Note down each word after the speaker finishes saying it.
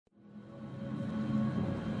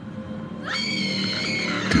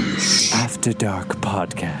After Dark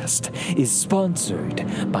Podcast is sponsored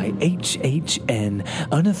by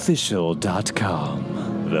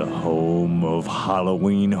HHNUnofficial.com, the home of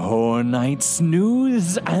Halloween Horror Nights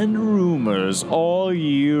news and rumors all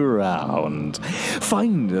year round.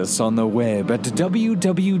 Find us on the web at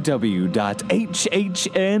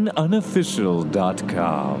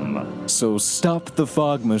www.hhnunofficial.com. So stop the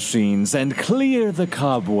fog machines and clear the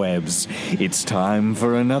cobwebs. It's time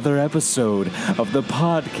for another episode of the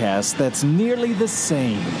podcast that's nearly the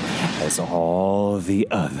same as all the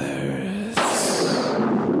others.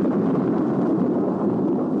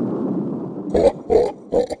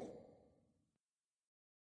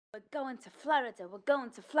 We're going to Florida, we're going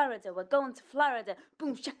to Florida, we're going to Florida.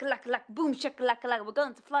 Boom shakalaka, boom shakalaka, we're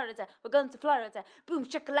going to Florida, we're going to Florida. Boom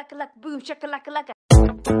shakalaka, boom shakalaka.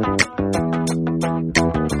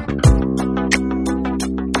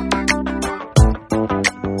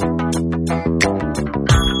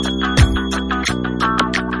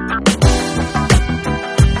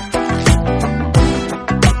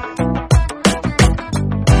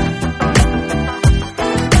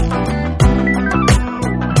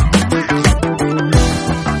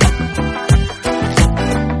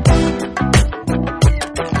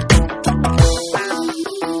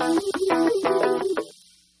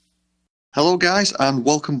 Hello guys, and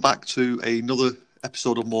welcome back to another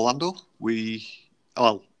episode of Morlando. We,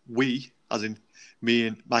 as in me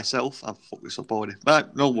and myself, I've fucked this up already.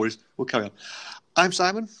 But no worries, we'll carry on. I'm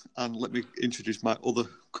Simon, and let me introduce my other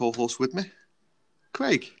co-host with me,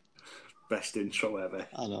 Craig. Best intro ever.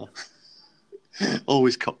 I know.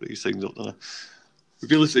 Always cock these things up, don't I?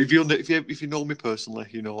 If you know me personally,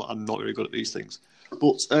 you know I'm not very good at these things.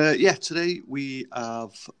 But today we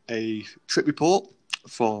have a trip report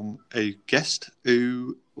from a guest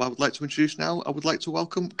who I would like to introduce now. I would like to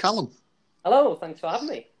welcome Callum. Hello, thanks for having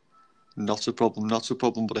me. Not a problem,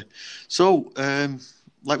 buddy. So,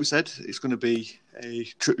 like we said, it's going to be a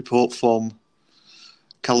trip report from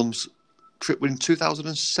Callum's trip in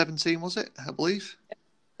 2017, was it? I believe?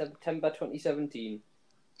 September 2017.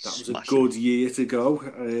 That was a good year to go.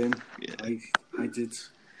 I did...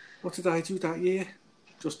 What did I do that year?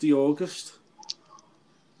 Just the August?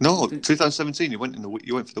 No, 2017. You went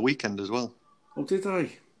for the weekend as well. Oh, did I?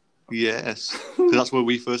 Yes, because that's where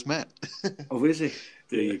we first met. Oh, is it?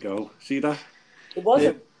 There you go. See that? It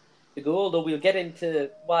wasn't the goal, though. We'll get into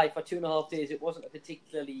why for 2.5 days it wasn't a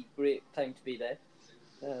particularly great time to be there.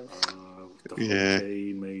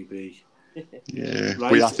 Maybe. Yeah,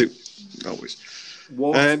 right. I think always.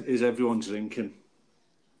 What is everyone drinking?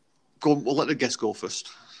 Go on, we'll let the guest go first.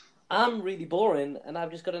 I'm really boring, and I've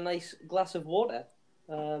just got a nice glass of water.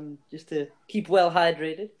 Just to keep well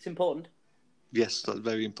hydrated. It's important. Yes, that's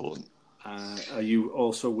very important. Are you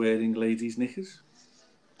also wearing ladies' knickers?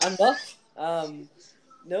 I'm not.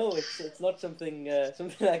 No, it's not something I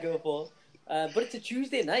go for. But it's a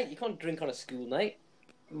Tuesday night. You can't drink on a school night.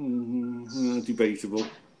 Debatable.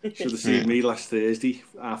 Should have seen me last Thursday.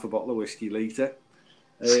 Half a bottle of whiskey later.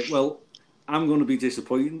 Well, I'm going to be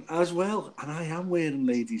disappointed as well. And I am wearing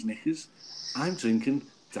ladies' knickers. I'm drinking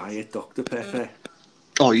Diet Dr. Pepper.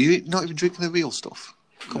 Oh, you're not even drinking the real stuff?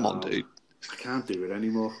 Come on, dude. I can't do it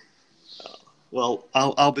anymore. Well,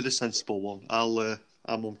 I'll be the sensible one. I'm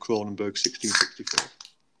on Kronenberg 1664.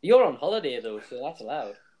 You're on holiday, though, so that's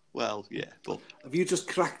allowed. Well, yeah, but... Have you just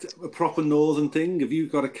cracked a proper northern thing? Have you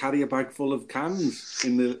got to carry a bag full of cans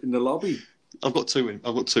in the lobby? I've got two in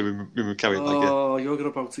my carry bag, yeah. Oh, you're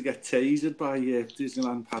about to get tasered by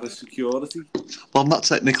Disneyland Paris security. Well, I'm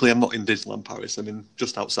not in Disneyland Paris. I'm in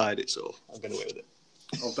just outside it, so I'm going away with it.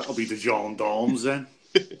 Oh, that'll be the gendarmes then.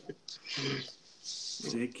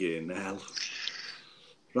 Freaking hell.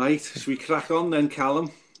 Right, should we crack on then,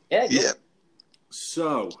 Callum? Yeah. Yeah.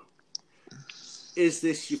 So, is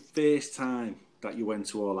this your first time that you went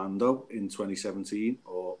to Orlando in 2017,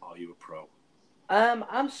 or are you a pro?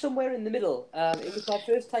 I'm somewhere in the middle. It was my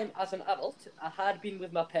first time as an adult. I had been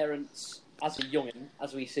with my parents as a young'un,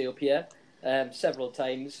 as we say up here, several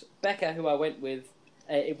times. Becca, who I went with,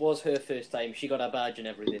 it was her first time. She got her badge and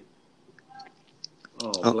everything.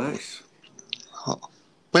 Oh, bless. Oh.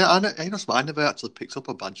 Well, I never actually picked up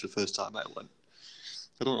a badge the first time I went.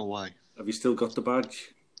 I don't know why. Have you still got the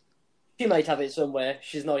badge? She might have it somewhere.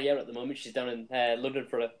 She's not here at the moment. She's down in London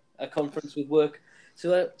for a conference with work.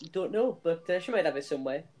 So I don't know, but she might have it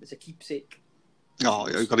somewhere. It's a keepsake. Oh,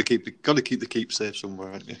 you've got to keep the keepsake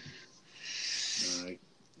somewhere, haven't you? Right.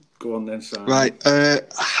 Go on then, Simon. Right.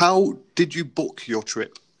 How did you book your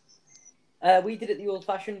trip? We did it the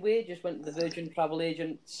old-fashioned way. Just went to the Virgin travel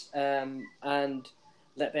agents and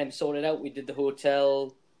let them sort it out. We did the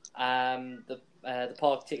hotel, the the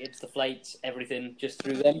park tickets, the flights, everything, just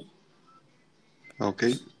through them.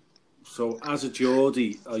 Okay. So, as a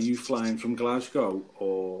Geordie, are you flying from Glasgow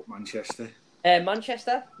or Manchester?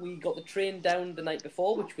 Manchester, we got the train down the night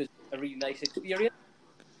before, which was a really nice experience.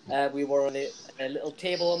 We were on a little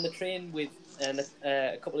table on the train with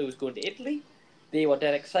a couple who was going to Italy. They were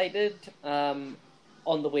dead excited. On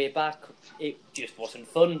the way back, it just wasn't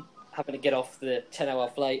fun having to get off the 10-hour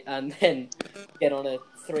flight and then get on a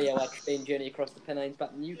 3-hour train journey across the Pennines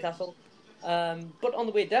back to Newcastle. But on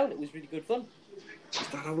the way down, it was really good fun. Is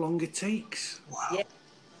that how long it takes? Wow. Yeah,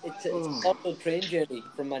 it's a long train journey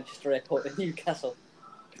from Manchester Airport to Newcastle.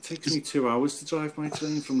 It takes me 2 hours to drive my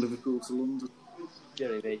train from Liverpool to London.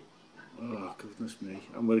 Really. Oh, goodness me.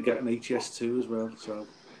 And we're getting HS2 as well, so...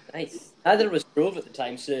 Nice. Neither of us drove at the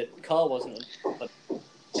time, so the car wasn't on. But,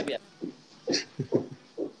 yeah.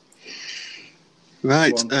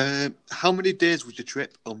 Right. How many days was your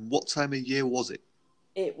trip and what time of year was it?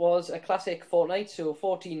 It was a classic fortnight, so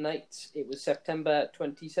 14 nights. It was September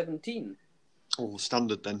 2017. Oh,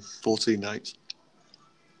 standard then. 14 nights.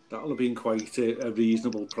 That'll have been quite a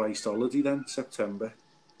reasonable priced holiday then, September.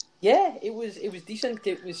 Yeah, it was decent.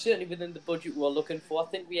 It was certainly within the budget we were looking for. I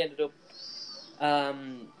think we ended up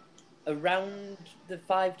around the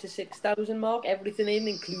 5,000 to 6,000 mark, everything in,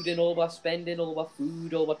 including all our spending, all our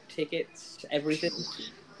food, all our tickets, everything.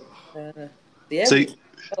 Yeah.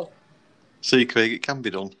 See, Craig, it can be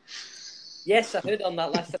done. Yes, I heard on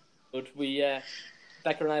that last episode,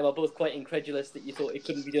 Becca and I were both quite incredulous that you thought it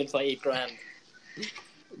couldn't be done for $8,000.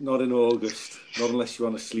 Not in August, not unless you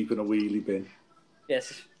want to sleep in a wheelie bin.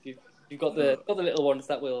 Yes, you've got the little ones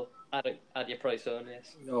that will add your price on.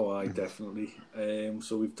 Yes. Oh, I definitely.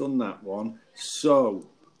 So we've done that one. So,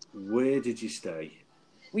 where did you stay?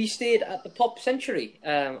 We stayed at the Pop Century.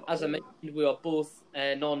 As I mentioned, we were both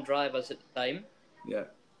non-drivers at the time. Yeah.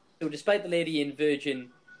 So despite the lady in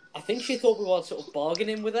Virgin, I think she thought we were sort of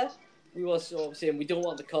bargaining with her. We were sort of saying, we don't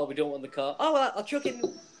want the car. Oh, well, I'll chuck it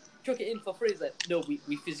in for free. It's like, no, we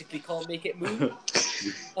physically can't make it move.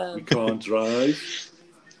 We can't drive.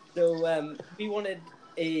 So we wanted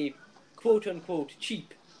a quote-unquote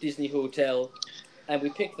cheap Disney hotel, and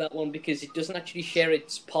we picked that one because it doesn't actually share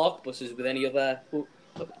its park buses with any other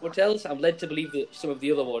hotels. I'm led to believe that some of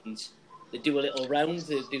the other ones, they do a little round,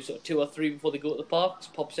 they do sort of 2 or 3 before they go to the parks.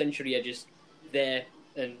 Pop Century are just there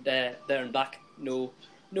and back, no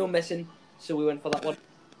messing. So we went for that one.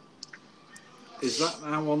 Is that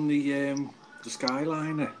now on the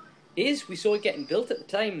Skyliner? It is. We saw it getting built at the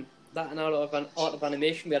time. That and Art of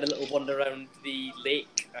Animation, we had a little wander around the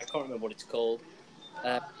lake. I can't remember what it's called.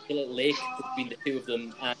 A little lake between the two of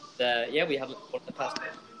them. And we had a little wander past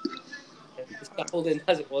the scaffolding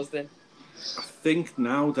as it was then. I think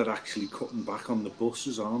now they're actually cutting back on the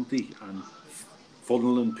buses, aren't they? And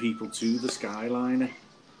funneling people to the Skyliner.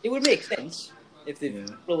 It would make sense if they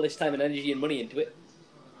put all this time and energy and money into it.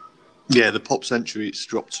 Yeah, the Pop Century, it's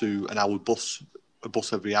dropped to an hour a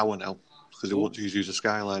bus every hour now, because they want to use a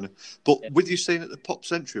Skyliner. But with you staying at the Pop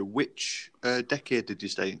Century, which decade did you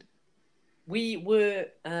stay in? We were...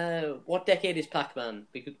 what decade is Pac-Man?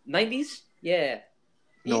 90s? Yeah.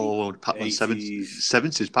 No, Pac-Man 70s.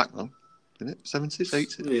 70s Pac-Man, isn't it? 70s,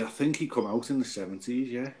 80s? Yeah, I think he come out in the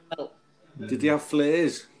 70s, yeah. Well, did he have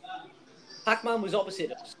flares? Pac-Man was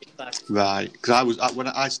opposite us, in fact. Right, because when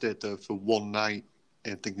I stayed there for one night,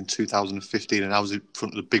 I think in 2015, and I was in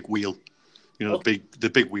front of the big wheel. You know, the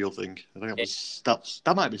big wheel thing. I think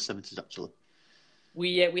that might be 70s actually.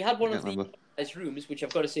 We had one of the rooms, which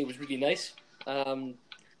I've got to say was really nice.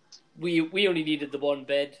 We only needed the one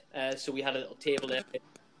bed, so we had a little table there.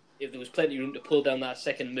 There was plenty of room to pull down that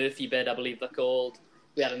second Murphy bed, I believe they're called.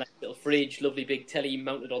 We had a nice little fridge, lovely big telly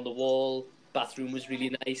mounted on the wall. Bathroom was really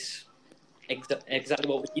nice. Exactly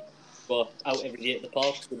what we needed. We were out every day at the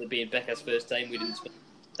parks, with it being Becca's first time. We didn't spend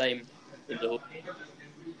time in the hotel.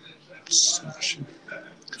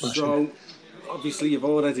 So, obviously, you've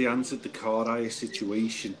already answered the car hire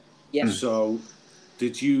situation. Yeah. So,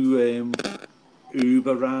 did you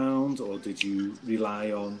Uber round, or did you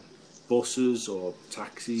rely on buses or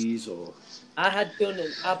taxis? Or I had done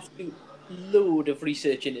an absolute load of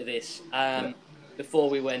research into this before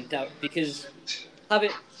we went out, because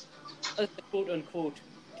having as a quote-unquote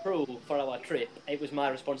pro for our trip, it was my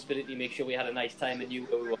responsibility to make sure we had a nice time and knew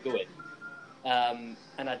where we were going.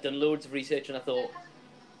 And I'd done loads of research, and I thought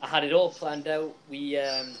I had it all planned out. We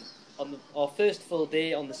on our first full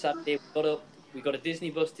day on the Saturday, we got a Disney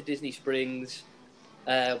bus to Disney Springs.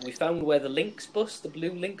 We found where the the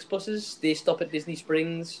blue Lynx buses, they stop at Disney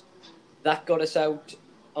Springs. That got us out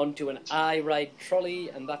onto an iRide trolley,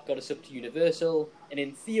 and that got us up to Universal. And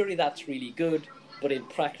in theory, that's really good. but in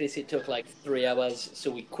practice it took like 3 hours,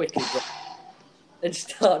 so we quickly dropped and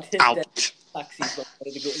started Ouch. taxis when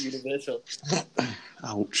we wanted to go to Universal.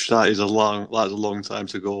 Ouch. That is a long time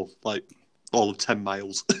to go. Like all of 10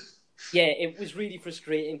 miles. Yeah, it was really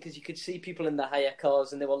frustrating because you could see people in the hire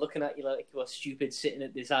cars and they were looking at you like you were stupid sitting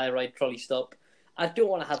at this high ride trolley stop. I don't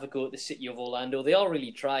want to have a go at the city of Orlando. They are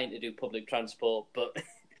really trying to do public transport, but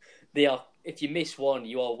they are. If you miss one,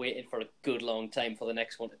 you are waiting for a good long time for the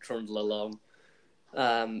next one to trundle along.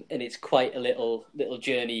 And it's quite a little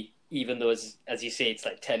journey, even though, as you say, it's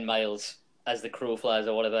like 10 miles as the crow flies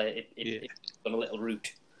or whatever. It's on a little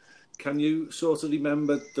route. Can you sort of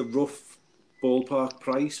remember the rough ballpark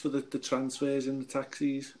price for the transfers in the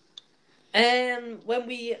taxis? When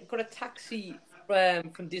we got a taxi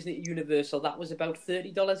from Disney to Universal, that was about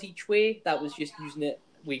 $30 each way. That was just using it.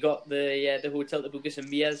 We got the hotel to book us a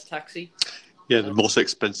Mia's taxi. Yeah, the most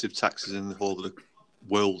expensive taxis in the whole of the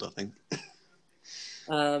world, I think.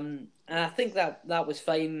 And I think that was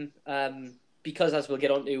fine because, as we'll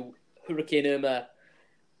get on to, Hurricane Irma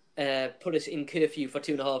put us in curfew for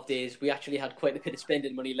 2.5 days. We actually had quite a bit of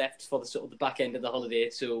spending money left for the sort of the back end of the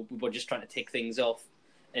holiday, so we were just trying to take things off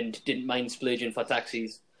and didn't mind splurging for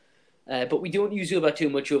taxis. But we don't use Uber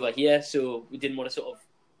too much over here, so we didn't want to sort of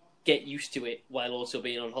get used to it while also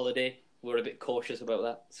being on holiday. We're a bit cautious about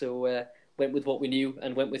that, so went with what we knew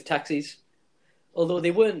and went with taxis. Although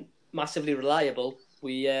they weren't massively reliable,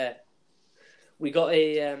 we got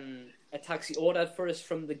a taxi ordered for us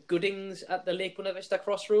from the Goodings at the Lake Buena Vista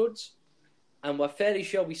Crossroads, and we're fairly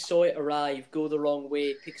sure we saw it arrive, go the wrong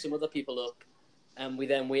way, pick some other people up, and we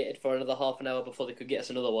then waited for another half an hour before they could get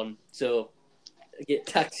us another one. So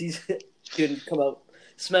taxis couldn't come out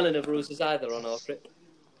smelling of roses either on our trip.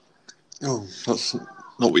 Oh, that's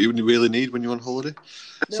not what you really need when you're on holiday.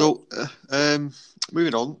 No. So,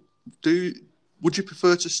 moving on, would you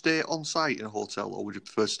prefer to stay on site in a hotel, or would you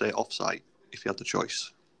prefer to stay off site if you had the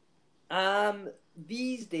choice?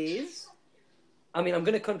 These days, I mean, I'm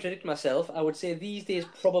going to contradict myself. I would say these days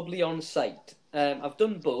probably on site. I've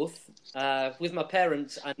done both. With my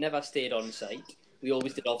parents, I never stayed on site. We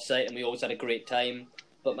always did off site, and we always had a great time.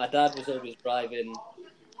 But my dad was always driving,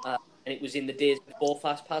 and it was in the days before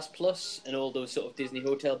FastPass Plus and all those sort of Disney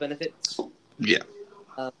hotel benefits. Yeah.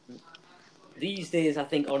 These days, I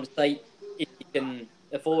think on site, if you can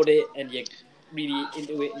afford it and you're really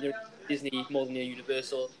into it and you're Disney more than you're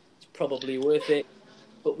Universal, it's probably worth it.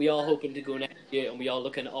 But we are hoping to go next year, and we are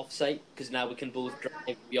looking at off-site because now we can both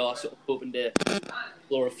drive. We are sort of hoping to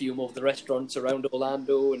explore a few more of the restaurants around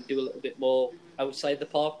Orlando and do a little bit more outside the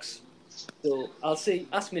parks. So I'll see.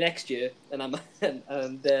 Ask me next year, and I'll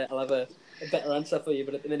have a better answer for you.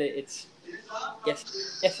 But at the minute, it's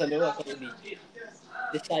yes, I know. I can't really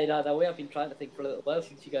decide either way. I've been trying to think for a little while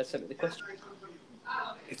since you guys sent me the question.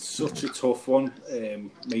 It's such a tough one,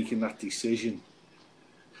 making that decision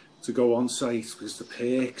to go on site, because the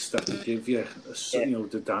perks that they give you,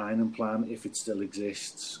 the dining plan, if it still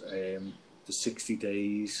exists, the 60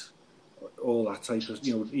 days, all that type of,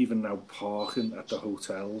 even now parking at the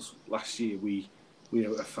hotels. Last year we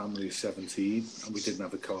had a family of 17 and we didn't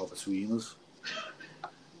have a car between us.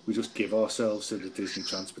 We just give ourselves to the Disney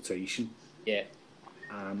transportation. Yeah.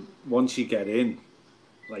 And once you get in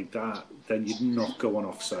like that, then you're not going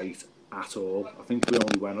off site at all. I think we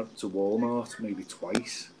only went up to Walmart maybe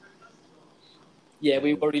twice. Yeah,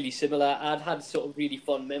 we were really similar. I'd had sort of really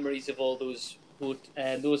fond memories of all those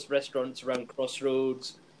restaurants around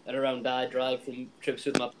Crossroads and around iDrive from trips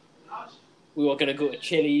with my. We were going to go to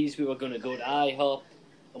Chili's, we were going to go to IHOP,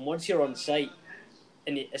 and once you're on site,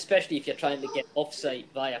 and especially if you're trying to get off site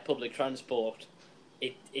via public transport,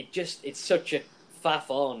 it's such a faff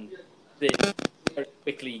on that you very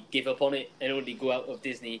quickly give up on it and only go out of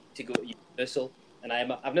Disney to go to Universal. And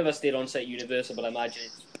I've never stayed on site Universal, but I imagine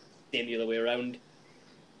it's the other way around.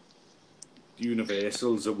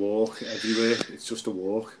 Universal's a walk everywhere. It's just a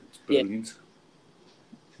walk. It's brilliant.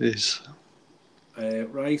 Yeah. It is.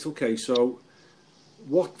 Right, okay, so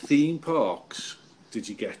what theme parks did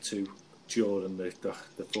you get to during the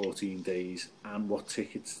 14 days, and what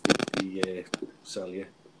tickets did they sell you?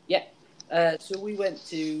 Yeah, so we went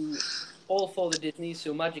to all 4 of the Disneys,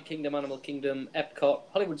 so Magic Kingdom, Animal Kingdom, Epcot,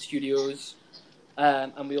 Hollywood Studios,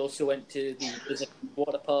 and we also went to the Blizzard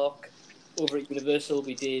Water Park. Over at Universal,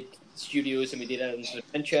 we did Studios and we did Islands of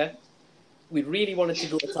Adventure. We really wanted to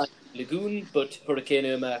go to Time Lagoon, but Hurricane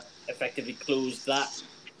Irma effectively closed that,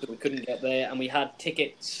 so we couldn't get there. And we had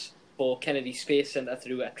tickets for Kennedy Space Center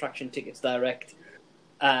through Attraction Tickets Direct,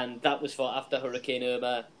 and that was for after Hurricane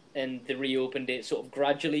Irma, and they reopened it sort of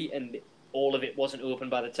gradually, and all of it wasn't open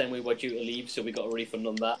by the time we were due to leave, so we got a refund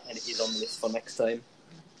on that, and it is on the list for next time.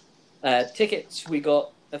 Tickets, we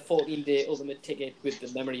got a 14-day ultimate ticket with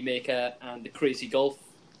the Memory Maker and the Crazy Golf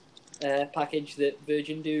package that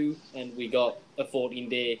Virgin do, and we got a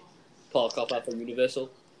 14-day park hopper for Universal.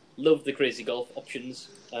 Love the Crazy Golf options.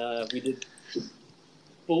 We did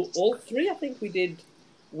all three, I think we did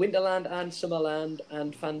Winterland and Summerland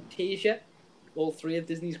and Fantasia, all three of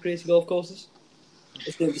Disney's Crazy Golf courses.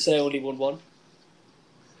 It's good to say I only won one.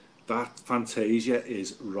 That Fantasia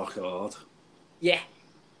is rock hard. Yeah.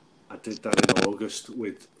 I did that in August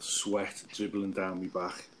with sweat dribbling down my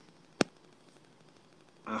back.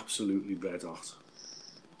 Absolutely red hot.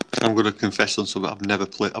 I'm going to confess on something.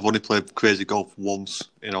 I've only played Crazy Golf once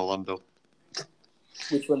in Orlando.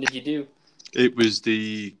 Which one did you do? It was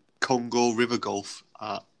the Congo River Golf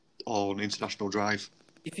on International Drive.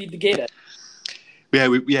 You feed the gator? Yeah,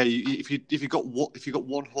 if you got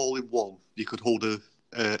one hole in one, you could hold an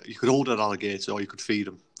alligator, or you could feed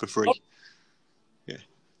them for free. Oh. Yeah,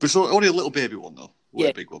 but it's only a little baby one though. Yeah,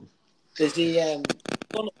 a big one. There's the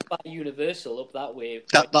one up by Universal up that way.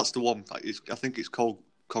 That's the one. I think it's called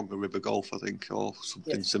Congo River Golf. I think, or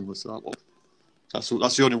something similar to that one. That's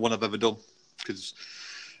the only one I've ever done, because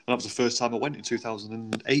that was the first time I went in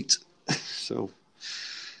 2008. So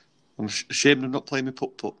I'm ashamed of not playing my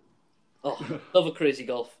putt-putt. Oh, love a Crazy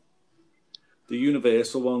Golf. The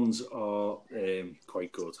Universal ones are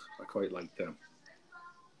quite good. I quite like them.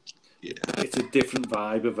 Yeah, it's a different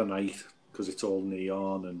vibe of a night because it's all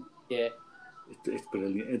neon and it's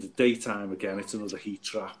brilliant. In the daytime, again, it's another heat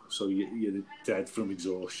trap, so you're dead from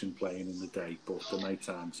exhaustion playing in the day. But the night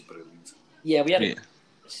times are brilliant. Yeah, we had a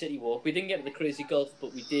city walk. We didn't get to the Crazy Golf,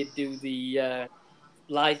 but we did do the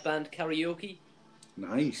live band karaoke.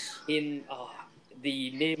 Nice.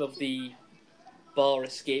 The name of the bar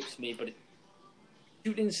escapes me, but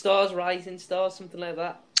Shooting Stars, Rising Stars, something like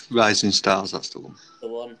that. Rising Stars, that's the one. The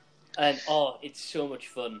one. And, it's so much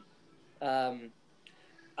fun.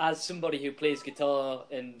 As somebody who plays guitar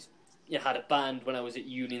and had a band when I was at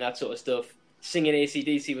uni and that sort of stuff, singing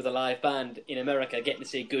AC/DC with a live band in America, getting to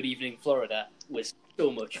say Good Evening Florida, was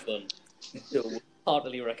so much fun. So,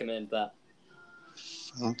 heartily recommend that.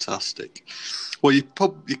 Fantastic. Well, you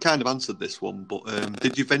kind of answered this one, but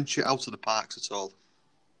did you venture out of the parks at all?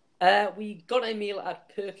 We got a meal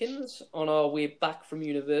at Perkins on our way back from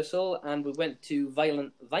Universal, and we went to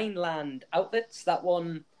Vineland Outlets. That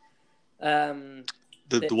one, the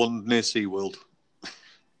one near SeaWorld.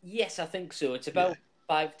 Yes, I think so. It's about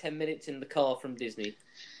 5-10 minutes in the car from Disney.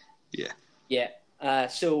 Yeah. Yeah.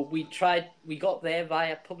 So we got there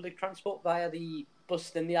via public transport, via the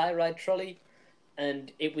bus and the iRide trolley.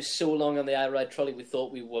 And it was so long on the iRide trolley, we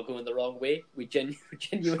thought we were going the wrong way. We genuinely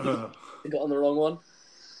got on the wrong one.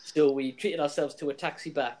 So we treated ourselves to a taxi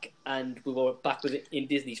back, and we were back in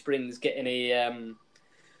Disney Springs getting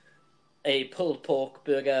a pulled pork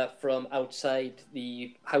burger from outside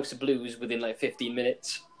the House of Blues within like 15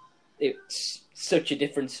 minutes. It's such a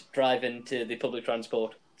difference driving to the public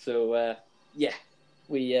transport. So,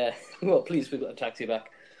 we were pleased we got a taxi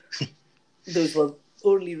back. Those were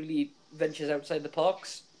only really ventures outside the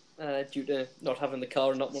parks due to not having the car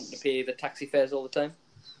and not wanting to pay the taxi fares all the time.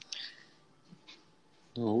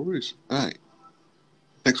 No worries. Right.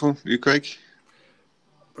 Next one, you, Craig?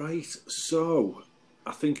 Right, so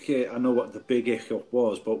I think I know what the big hiccup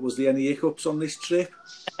was, but was there any hiccups on this trip?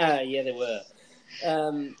 Yeah, there were.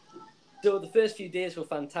 So the first few days were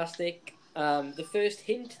fantastic. The first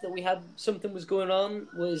hint that we had something was going on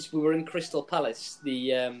was we were in Crystal Palace,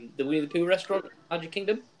 the Winnie the Pooh restaurant, Magic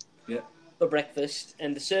Kingdom, for breakfast,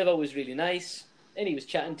 and the server was really nice, and he was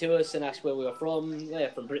chatting to us and asked where we were from.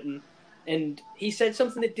 From Britain, and he said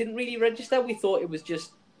something that didn't really register. We thought it was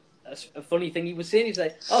just a funny thing he was saying. He was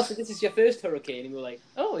like, "Oh, so this is your first hurricane?" And we were like,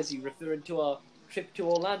 "Oh, is he referring to our trip to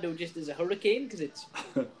Orlando just as a hurricane because it's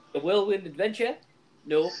a whirlwind adventure?"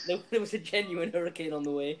 No, there was a genuine hurricane on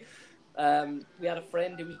the way. We had a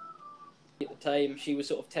friend who was at the time. She was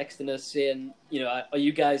sort of texting us saying, "Are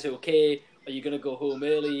you guys okay? Are you going to go home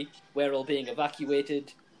early? We're all being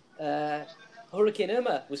evacuated." Hurricane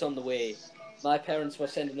Irma was on the way. My parents were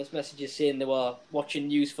sending us messages saying they were watching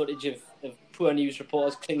news footage of poor news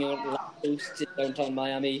reporters clinging on to lampposts in downtown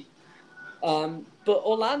Miami. But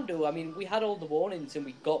Orlando, I mean, we had all the warnings and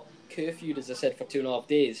we got curfewed, as I said, for 2.5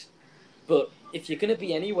 days. But if you're going to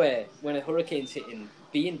be anywhere when a hurricane's hitting,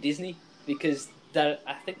 be in Disney, because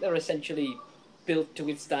I think they're essentially built to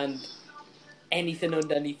withstand anything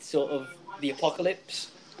underneath sort of the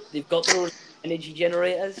apocalypse. They've got their own energy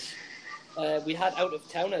generators. We had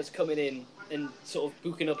out-of-towners coming in and sort of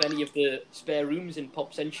booking up any of the spare rooms in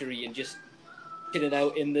Pop Century and just chilling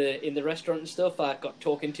out in the restaurant and stuff. I got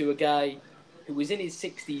talking to a guy who was in his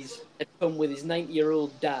 60s, had come with his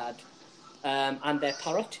 90-year-old dad and their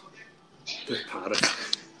parrot. The parrot.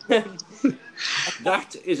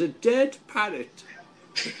 That is a dead parrot.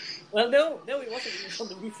 Well, no, it wasn't. It was on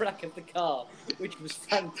the roof rack of the car, which was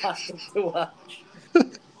fantastic to watch.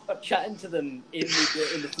 Got chatting to them in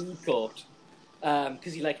the food court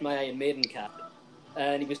because he liked my Iron Maiden cap,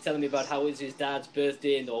 and he was telling me about how it was his dad's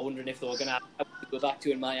birthday, and they were wondering if they were going to have to go back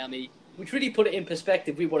to in Miami, which really put it in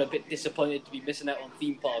perspective. We were a bit disappointed to be missing out on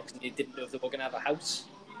theme parks, and they didn't know if they were going to have a house.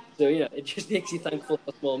 So it just makes you thankful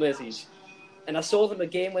for small mercies. And I saw them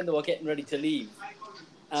again when they were getting ready to leave,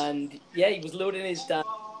 and he was loading his dad's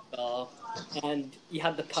car, and he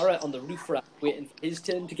had the parrot on the roof rack waiting for his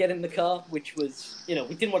turn to get in the car, which was, we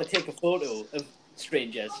didn't want to take a photo of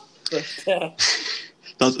strangers, but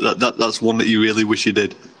that's one that you really wish you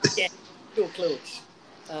did. Yeah, so close.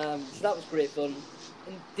 So that was great fun,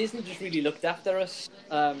 and Disney just really looked after us.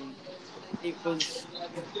 It was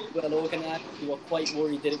well organised. We were quite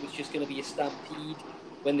worried that it was just going to be a stampede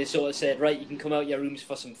when they sort of said, right, you can come out your rooms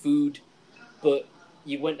for some food, but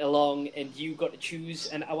you went along and you got to choose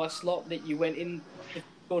an hour slot that you went in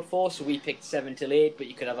for. So we picked 7 till 8, but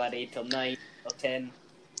you could have had 8 till 9 or 10.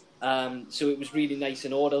 So it was really nice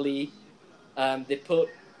and orderly. They put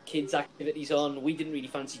kids' activities on. We didn't really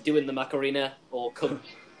fancy doing the Macarena, or could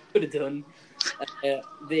have done.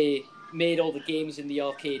 They made all the games in the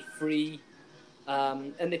arcade free.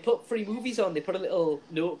 And they put free movies on. They put a little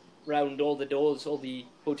note round all the doors, all the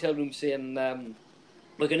hotel rooms saying,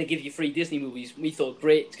 we're going to give you free Disney movies. We thought,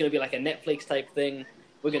 great, it's going to be like a Netflix type thing.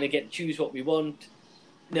 We're going to get to choose what we want.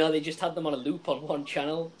 No, they just had them on a loop on one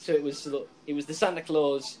channel. So it was the Santa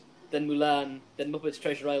Claus, then Mulan, then Muppets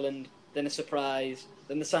Treasure Island, then A Surprise,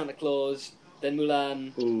 then the Santa Claus, then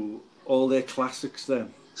Mulan. Ooh, all their classics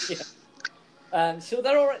then. Yeah. So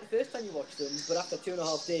they're all right the first time you watch them, but after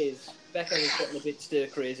 2.5 days, Becca was getting a bit stir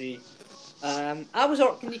crazy. Can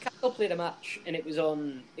you Castle played a match, and it was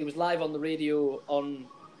live on the radio on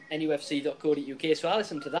nufc.co.uk, so I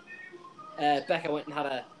listened to that. Becca went and had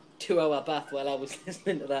a 2-hour bath while I was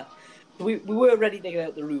listening to that. We were ready to get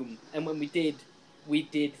out the room, and when we did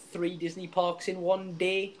 3 Disney parks in one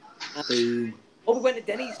day. We went to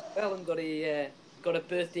Denny's as well and got a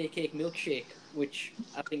birthday cake milkshake, which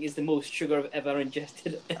I think is the most sugar I've ever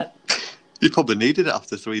ingested. You probably needed it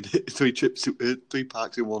after 3 trips, 3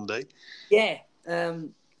 parks in one day. Yeah.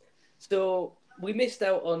 So we missed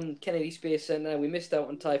out on Kennedy Space Center. We missed out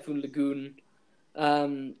on Typhoon Lagoon.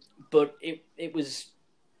 But it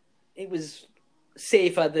was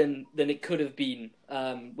safer than it could have been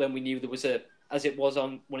when we knew there was when it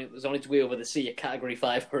was on its way over the sea, a Category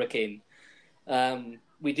 5 hurricane.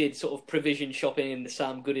 We did sort of provision shopping in the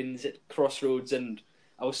Sam Goodins at Crossroads, and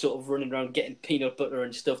I was sort of running around getting peanut butter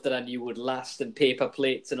and stuff that I knew would last, and paper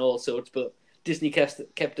plates and all sorts. But Disney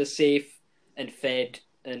kept us safe and fed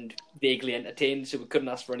and vaguely entertained, so we couldn't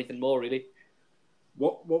ask for anything more, really.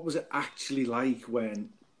 What was it actually like when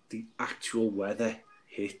the actual weather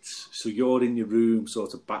hits? So you're in your room,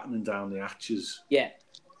 sort of battening down the hatches. Yeah.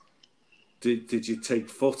 Did you take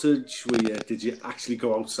footage? Did you actually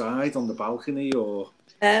go outside on the balcony, or?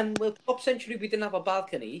 Well, Pop Century, we didn't have a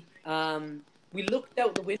balcony. We looked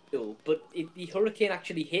out the window, but the hurricane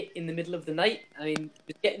actually hit in the middle of the night. I mean, it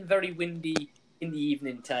was getting very windy in the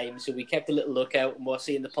evening time, so we kept a little lookout and we're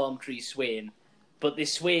seeing the palm trees swaying. But they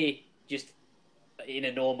sway just in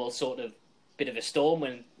a normal sort of bit of a storm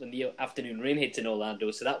when the afternoon rain hits in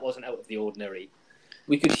Orlando, so that wasn't out of the ordinary.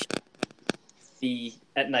 We could be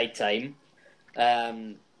at night time,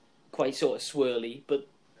 quite sort of swirly, but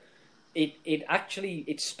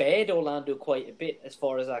it spared Orlando quite a bit as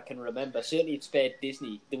far as I can remember. Certainly it spared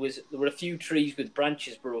Disney. There were a few trees with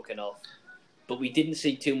branches broken off, but we didn't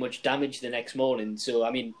see too much damage the next morning. So,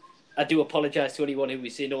 I mean, I do apologise to anyone who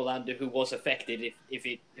was in Orlando who was affected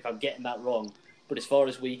if I'm getting that wrong. But as far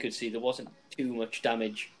as we could see, there wasn't too much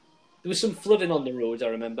damage. There was some flooding on the roads, I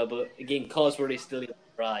remember, but again, cars were still able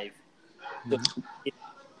to drive. So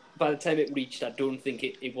by the time it reached, I don't think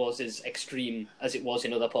it was as extreme as it was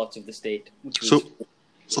in other parts of the state. So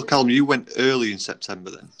Callum, you went early in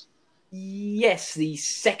September then? Yes, the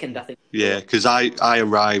 2nd, I think. Yeah, because I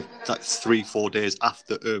arrived like 3-4 days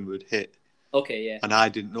after Irma had hit. Okay, yeah. And I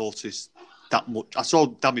didn't notice that much. I saw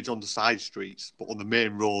damage on the side streets, but on the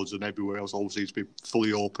main roads and everywhere else, all seems to be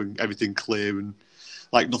fully open, everything clear, and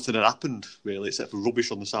like nothing had happened really, except for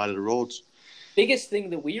rubbish on the side of the roads. Biggest thing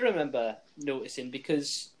that we remember noticing,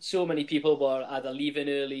 because so many people were either leaving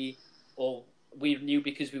early, or we knew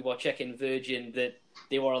because we were checking Virgin that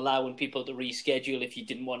they were allowing people to reschedule if you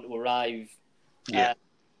didn't want to arrive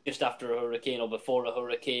just after a hurricane or before a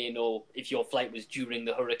hurricane, or if your flight was during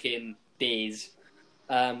the hurricane days.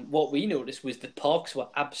 what we noticed was the parks were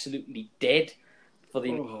absolutely dead for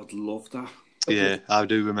the. Oh, I'd love that. Yeah, I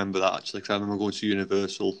do remember that actually. 'Cause I remember going to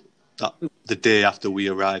Universal the day after we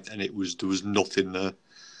arrived, and there was nothing there.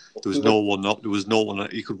 There was no one up. There was no one.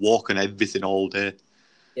 You could walk and everything all day.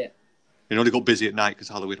 Yeah. It only got busy at night because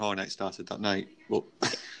Halloween Horror Night started that night. But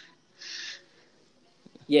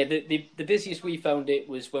Yeah, the busiest we found it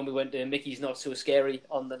was when we went to Mickey's Not So Scary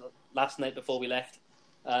on the last night before we left.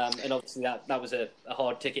 And obviously that was a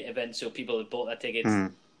hard ticket event, so people had bought their tickets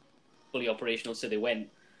fully operational, so they went.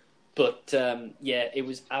 But yeah, it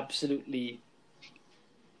was absolutely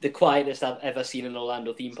the quietest I've ever seen an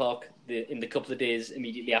Orlando theme park. In the couple of days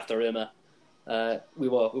immediately after Irma, we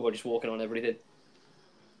were just walking on everything.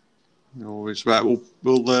 no, it's right.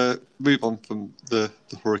 We'll move on from the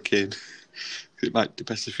hurricane. It might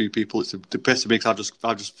depress a few people. It's depressing me because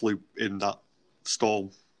I just flew in that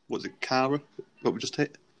storm. Was it Cara that we just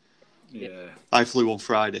hit? Yeah. I flew on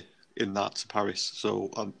Friday in that to Paris, so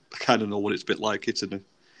I kind of know what it's a bit like. It's in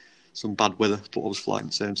some bad weather, but I was flying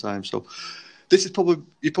at the same time. So this is probably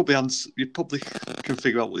you probably can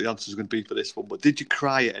figure out what the answer is going to be for this one. But did you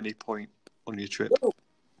cry at any point on your trip?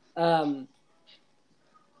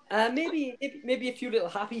 Maybe a few little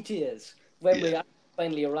happy tears when we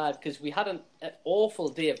finally arrived, because we had an awful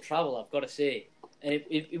day of travel, I've got to say, and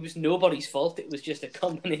it was nobody's fault. It was just a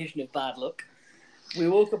combination of bad luck. We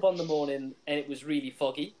woke up on the morning and it was really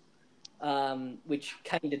foggy, which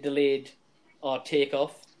kind of delayed our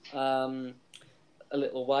takeoff a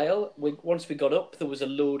little while. Once we got up, there was a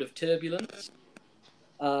load of turbulence.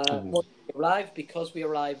 Once we arrived, because we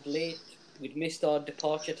arrived late, we'd missed our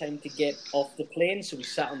departure time to get off the plane, so we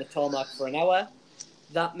sat on the tarmac for an hour.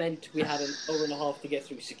 That meant we had an hour and a half to get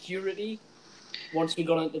through security. Once we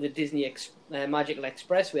got onto the Disney Magical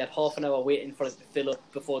Express, we had half an hour waiting for it to fill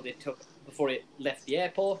up before it left the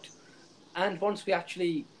airport. And once we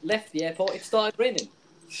actually left the airport, it started raining.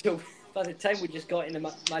 So by the time we just got into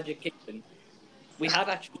Magic Kingdom, we had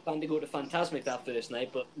actually planned to go to Fantasmic that first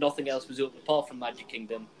night, but nothing else was open apart from Magic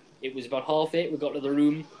Kingdom. It was about 8:30. We got to the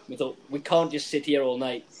room. We thought, we can't just sit here all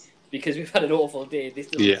night because we've had an awful day.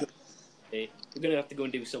 We're going to have to go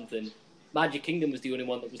and do something. Magic Kingdom was the only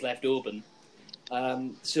one that was left open.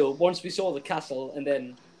 So once we saw the castle and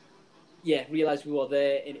then, realised we were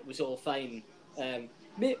there and it was all fine,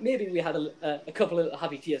 maybe we had a couple of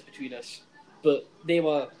happy tears between us, but they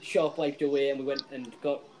were sharp wiped away, and we went and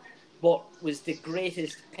got what was the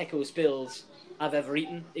greatest Pecco Spills I've ever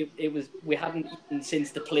eaten. We hadn't eaten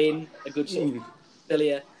since the plane, a good sort of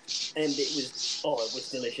earlier, and it was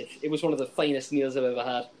delicious. It was one of the finest meals I've ever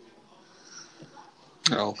had.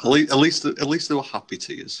 Oh, at least they were happy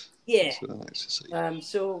tears. Yeah. So nice to see.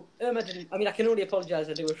 So Irma didn't. I mean, I can only apologise.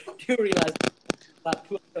 I do realise that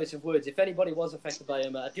poor choice of words. If anybody was affected by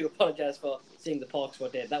Irma, I do apologise for saying the parks were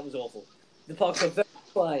dead. That was awful. The parks were very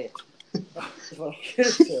quiet. That's what I should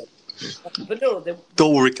have said. But no,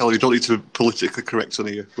 don't worry, Cal. You don't need to be politically correct on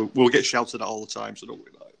here. We'll get shouted at all the time, so don't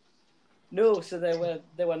worry about it. No, so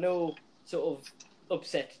there were no sort of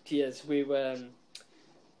upset tears. We were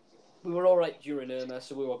all right during Irma,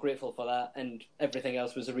 so we were grateful for that, and everything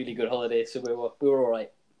else was a really good holiday, so we were all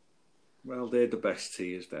right. Well, they're the best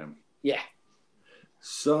tears, them. Yeah.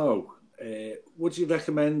 So, would you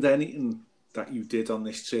recommend anything that you did on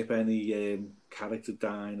this trip? Any character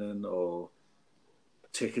dining or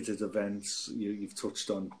ticketed events? You've touched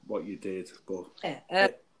on what you did, but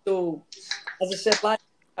so as I said, live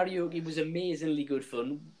karaoke was amazingly good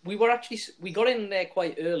fun. We got in there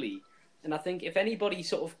quite early. And I think if anybody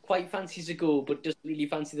sort of quite fancies a go but doesn't really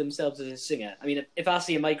fancy themselves as a singer, I mean, if I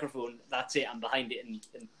see a microphone, that's it, I'm behind it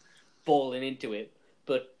and bawling into it.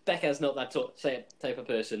 But Becca's not that type of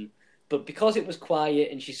person. But because it was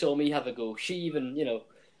quiet and she saw me have a go, she even,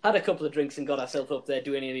 had a couple of drinks and got herself up there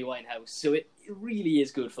doing Amy Winehouse. So it really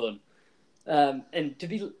is good fun. And to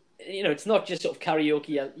be, it's not just sort of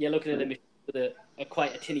karaoke. You're looking at a machine with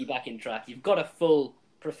quite a tinny backing track. You've got a full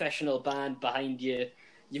professional band behind you.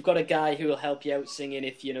 You've got a guy who will help you out singing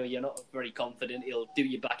if you're not very confident. He'll do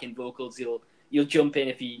your backing vocals. He'll jump in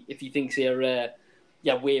if he thinks you're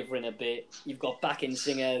wavering a bit. You've got backing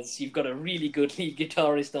singers. You've got a really good lead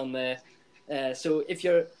guitarist on there. So if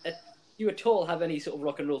you at all have any sort of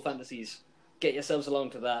rock and roll fantasies, get yourselves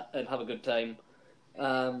along to that and have a good time.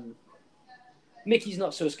 Mickey's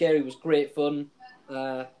Not So Scary was great fun.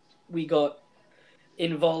 We got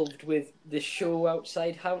involved with the show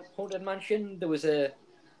outside Haunted Mansion. There was a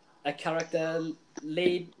character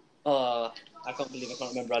laid. I can't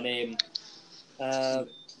remember her name.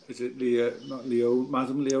 Is it not Leo,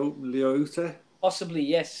 Madame Leota? Possibly,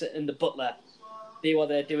 yes, and the butler. They were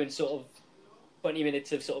there doing sort of 20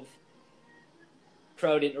 minutes of sort of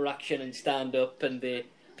crowd interaction and stand up, and they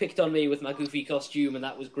picked on me with my goofy costume, and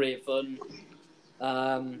that was great fun.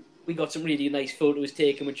 We got some really nice photos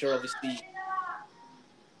taken, which are obviously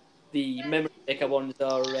the memory maker ones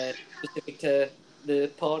are specific to the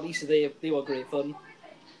party, so they were great fun.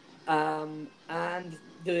 And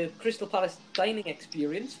the Crystal Palace dining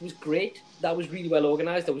experience was great. That was really well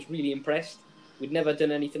organised. I was really impressed. We'd never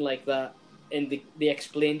done anything like that, and they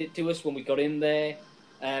explained it to us when we got in there.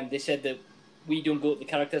 They said that we don't go to the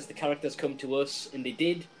characters come to us, and they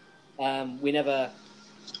did. We never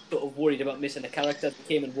sort of worried about missing a character. They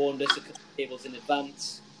came and warned us a couple of tables in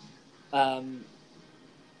advance.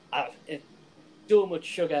 So much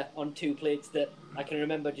sugar on 2 plates that I can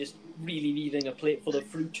remember just really needing a plate full of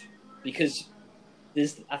fruit, because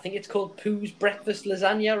I think it's called Pooh's breakfast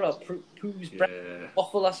lasagna or Pooh's breakfast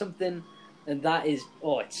waffle or something, and that is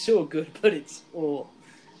it's so good, but it's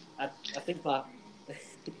I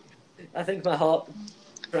think my heart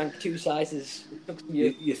drank 2 sizes.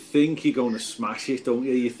 You think you're going to smash it, don't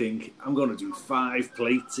you? You think, I'm going to do 5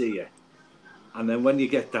 plates here, and then when you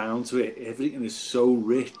get down to it, everything is so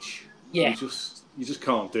rich. Yeah, you just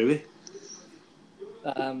can't do it.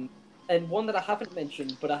 And one that I haven't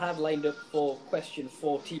mentioned, but I had lined up for question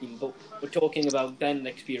 14, but we're talking about dining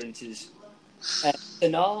experiences.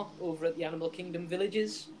 Dinar over at the Animal Kingdom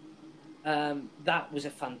Villages, that was a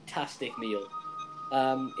fantastic meal.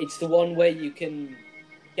 It's the one where you can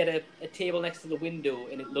get a table next to the window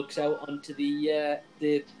and it looks out onto the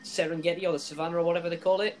Serengeti or the savannah or whatever they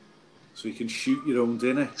call it. So you can shoot your own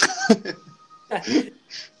dinner.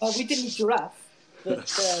 We didn't eat giraffe, but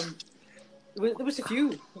there was a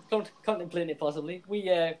few contemplating it possibly.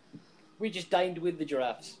 We just dined with the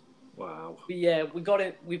giraffes. Wow. We got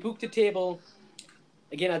it. We booked a table.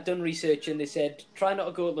 Again, I'd done research, and they said try not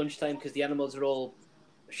to go at lunchtime because the animals are all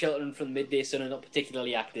sheltering from the midday sun and not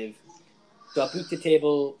particularly active. So I booked a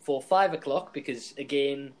table for 5 o'clock because,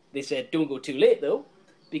 again, they said don't go too late though,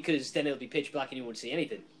 because then it'll be pitch black and you won't see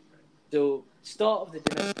anything. So start of the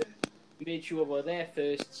dinner, we made sure we were there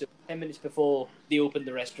first. So 10 minutes before they opened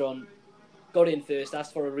the restaurant, got in first,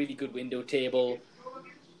 asked for a really good window table,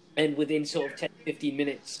 and within sort of 10-15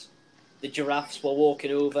 minutes, the giraffes were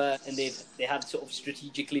walking over, and they had sort of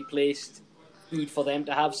strategically placed food for them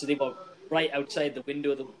to have. So they were right outside the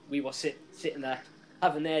window that we were sitting there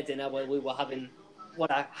having their dinner while we were having what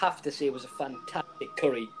I have to say was a fantastic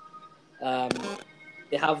curry.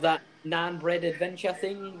 They have that naan bread adventure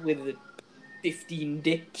thing with the 15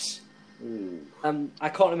 dips. I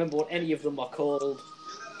can't remember what any of them are called,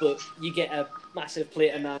 but you get a massive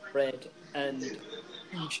plate of naan bread and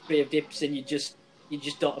a huge tray of dips, and you just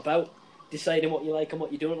dot about deciding what you like and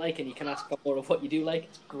what you don't like, and you can ask for more of what you do like.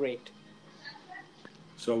 It's great.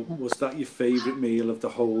 So was that your favourite meal of the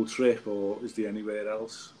whole trip, or is there anywhere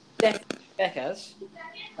else? Definitely Becca's.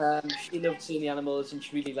 She loved seeing the animals and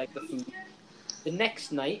she really liked the food. The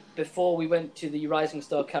next night, before we went to the Rising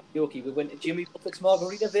Star Karaoke, we went to Jimmy Buffett's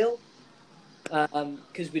Margaritaville,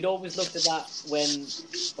 because we'd always looked at that when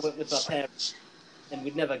I went with my parents, and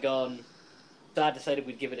we'd never gone. So I decided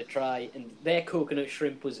we'd give it a try, and their coconut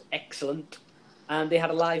shrimp was excellent, and they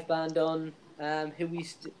had a live band on, who we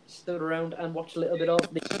stood around and watched a little bit of.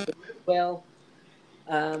 They did well.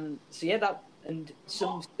 So yeah, that, and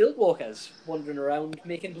some stilt walkers wandering around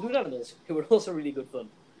making balloon animals, who were also really good fun.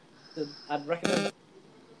 So I'd recommend.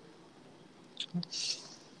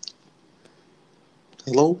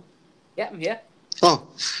 Hello? Yeah, I'm here. Oh,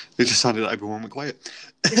 it just sounded like everyone went quiet.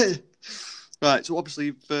 Right, so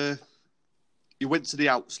obviously you went to the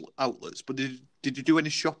outlets, but did you do any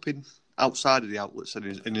shopping outside of the outlets and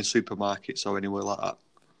in the supermarkets or anywhere like that?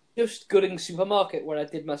 Just Gooding Supermarket, where I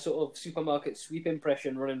did my sort of supermarket sweep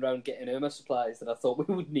impression, running around getting Irma supplies that I thought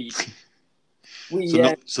we would need.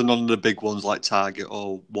 So none of the big ones like Target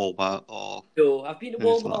or Walmart or... No, I've been to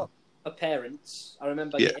Walmart like for parents. I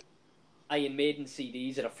remember getting Iron Maiden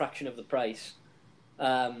CDs at a fraction of the price,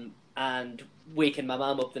 and waking my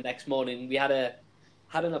mum up the next morning. We had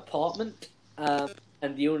an apartment,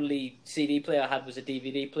 and the only CD player I had was a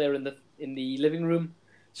DVD player in the living room.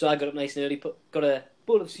 So I got up nice and early, got a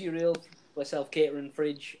bowl of cereal, myself catering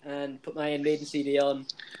fridge, and put my Iron Maiden CD on,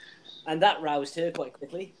 and that roused her quite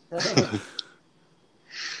quickly.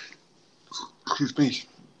 Excuse me.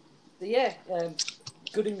 So yeah,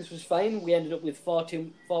 Goodings was fine. We ended up with far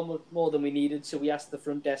more than we needed, so we asked the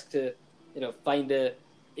front desk to, find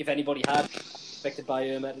if anybody had expected by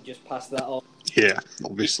Irma to just pass that on. Yeah,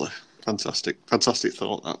 obviously. Fantastic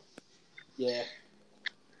thought, that. Yeah.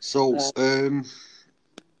 So,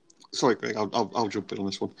 sorry, Greg, I'll jump in on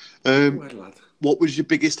this one. Lad. What was your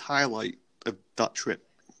biggest highlight of that trip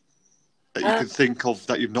that you can think of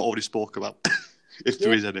that you've not already spoke about? if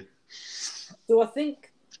there is any. So I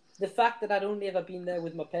think the fact that I'd only ever been there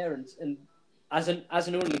with my parents, and as an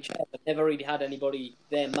only child, I've never really had anybody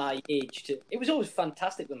there my age to. It was always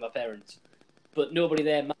fantastic with my parents, but nobody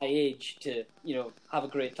there my age to have a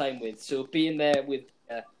great time with. So being there with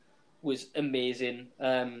was amazing.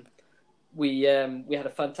 We had a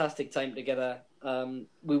fantastic time together.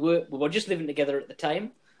 We were just living together at the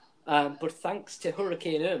time, but thanks to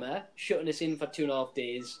Hurricane Irma shutting us in for 2.5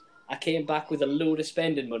 days, I came back with a load of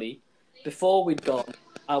spending money. Before we'd gone,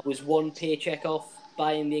 I was one paycheck off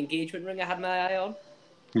buying the engagement ring I had my eye on.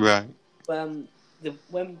 Right.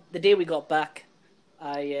 The day we got back,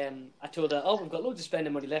 I told her, we've got loads of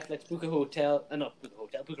spending money left. Let's book a hotel,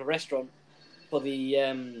 book a restaurant for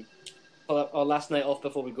our last night off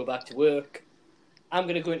before we go back to work. I'm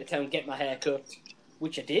going to go into town and get my hair cut,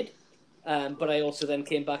 which I did. But I also then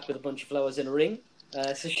came back with a bunch of flowers and a ring.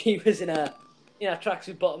 So she was in a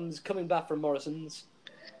tracksuit bottoms coming back from Morrison's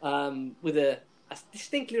with I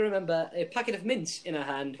distinctly remember a packet of mints in her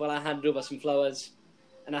hand while I handed over some flowers.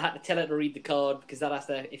 And I had to tell her to read the card because that asked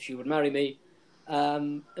her if she would marry me.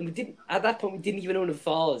 And we didn't, at that point, we didn't even own a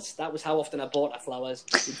vase. That was how often I bought her flowers.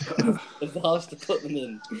 A vase to put them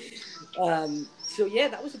in. So yeah,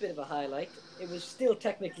 that was a bit of a highlight. It was still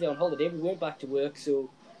technically on holiday. We weren't back to work, so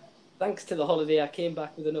thanks to the holiday, I came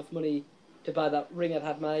back with enough money to buy that ring I'd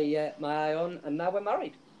had my eye on, and now we're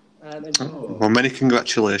married. Well, many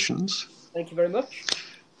congratulations. Thank you very much.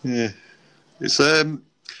 Yeah, it's so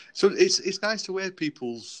it's nice to hear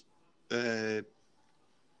people's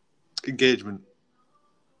engagement.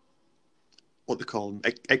 What they call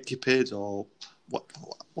them, escapades, or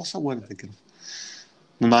what's that word I'm thinking?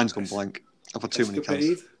 My mind's gone blank. I've had too many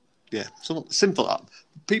cans. Yeah, something simple like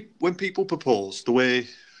that. When people propose, the way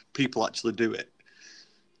people actually do it,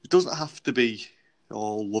 it doesn't have to be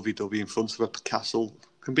all lovey-dovey in front of a castle.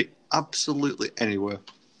 It can be absolutely anywhere.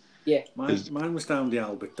 Yeah, mine was down the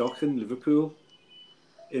Albert Dock in Liverpool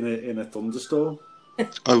in a thunderstorm.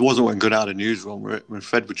 It wasn't when Good had a newsroom when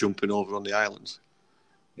Fred were jumping over on the islands.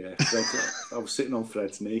 Yeah, I was sitting on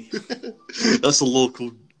Fred's knee. That's a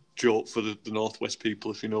local joke for the Northwest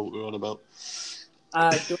people, if you know what we're on about.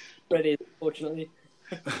 Don't Fred is, unfortunately.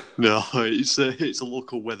 No, it's a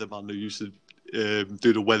local weatherman who used to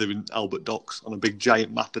do the weather in Albert Docks on a big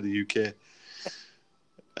giant map of the UK.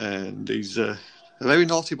 And he's a very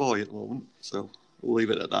naughty boy at the moment, so we'll leave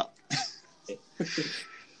it at that.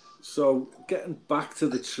 So, getting back to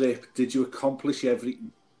the trip, did you accomplish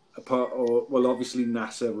everything? Obviously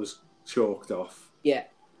NASA was chalked off. Yeah.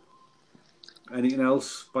 Anything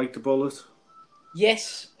else? Bite the bullet?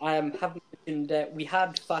 Yes, I haven't mentioned. We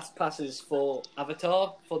had fast passes for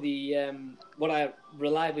Avatar for the what I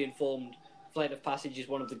reliably informed. Flight of Passage is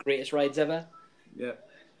one of the greatest rides ever. Yeah.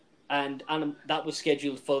 And that was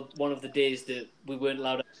scheduled for one of the days that we weren't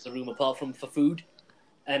allowed out of the room apart from for food.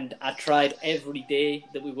 And I tried every day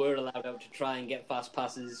that we were allowed out to try and get fast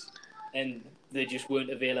passes, and they just weren't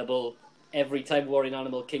available. Every time we were in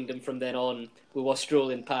Animal Kingdom from then on, we were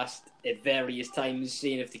strolling past at various times,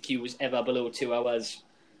 seeing if the queue was ever below 2 hours,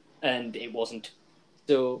 and it wasn't.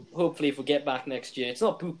 So hopefully if we get back next year, it's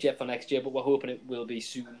not booked yet for next year, but we're hoping it will be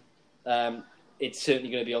soon. It's certainly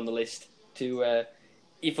going to be on the list to...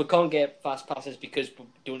 if we can't get fast passes because we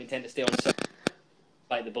don't intend to stay on set,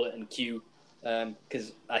 bite the bullet and queue,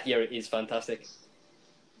 because I hear it is fantastic.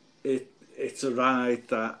 It's a ride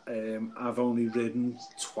that I've only ridden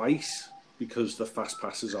twice because the fast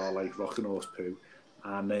passes are like rock and horse poo,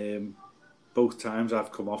 and both times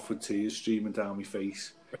I've come off with tears streaming down my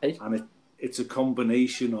face. Right. And it's a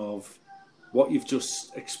combination of what you've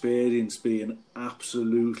just experienced being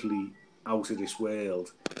absolutely out of this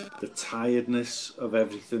world, the tiredness of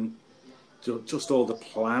everything, just all the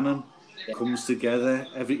planning comes together,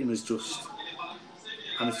 everything is just,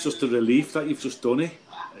 and it's just a relief that you've just done it.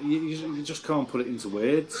 You just can't put it into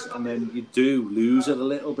words, and then you do lose it a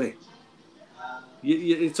little bit.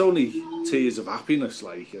 It's only tears of happiness,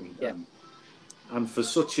 and for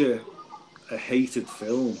such a hated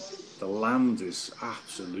film, The Land is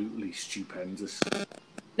absolutely stupendous.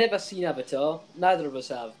 Never seen Avatar, neither of us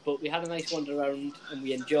have, but we had a nice wander around and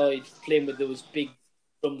we enjoyed playing with those big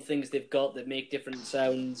drum things they've got that make different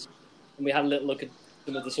sounds, and we had a little look at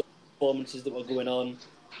some of the sort of performances that were going on,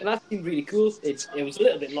 and that seemed really cool. It was a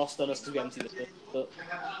little bit lost on us because we haven't seen the film, but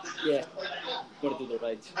yeah, got to do the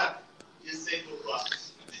rides.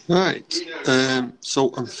 Right.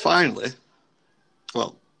 So, and finally,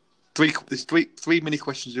 well, three mini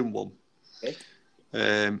questions in one.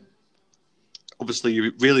 Okay. Obviously,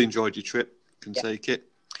 you really enjoyed your trip. Can take it.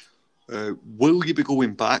 Will you be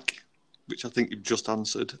going back? Which I think you've just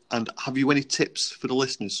answered. And have you any tips for the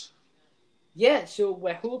listeners? Yeah, so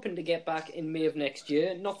we're hoping to get back in May of next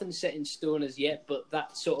year. Nothing's set in stone as yet, but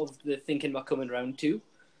that's sort of the thinking we're coming around to.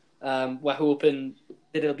 We're hoping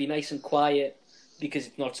that it'll be nice and quiet because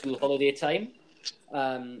it's not school holiday time.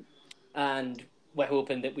 And we're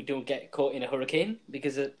hoping that we don't get caught in a hurricane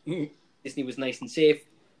because Disney was nice and safe.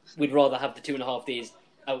 We'd rather have the 2.5 days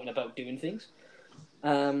out and about doing things.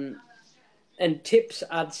 And tips,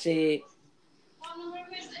 I'd say,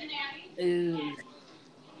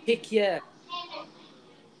 pick your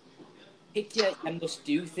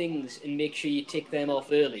must-do things and make sure you tick them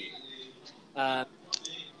off early.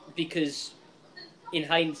 Because in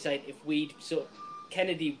hindsight, if we'd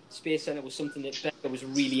Kennedy Space Center was something that Becca was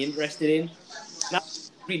really interested in, and I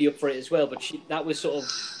was really up for it as well, but that was sort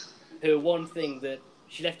of her one thing that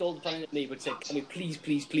she left all the time at me, but said, can we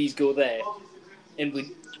please go there? And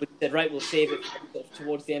we said, right, we'll save it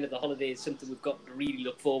towards the end of the holidays, something we've got to really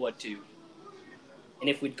look forward to. And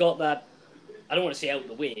if we'd got that, I don't want to say out of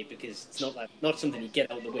the way because it's not something you get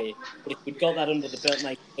out of the way, but if we'd got that under the belt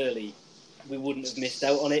night early, we wouldn't have missed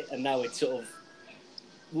out on it, and now it's sort of...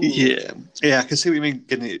 Ooh. Yeah, I can see what you mean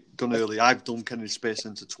getting it done early. I've done Kennedy Space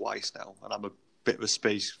Center twice now, and I'm a bit of a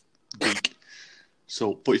space geek.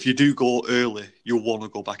 But if you do go early, you'll want to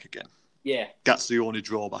go back again. Yeah. That's the only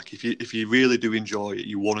drawback. If you really do enjoy it,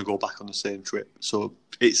 you want to go back on the same trip. So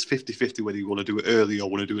it's 50-50 whether you want to do it early or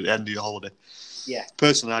want to do it at the end of your holiday. Yeah.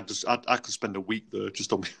 Personally, I could spend a week there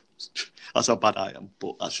just on me. That's how bad I am,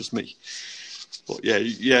 but that's just me. But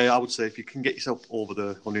yeah, I would say if you can get yourself over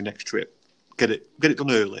there on your next trip, get it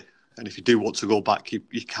done early. And if you do want to go back, you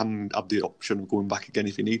can have the option of going back again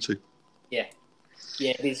if you need to. Yeah.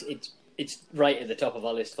 Yeah, it's right at the top of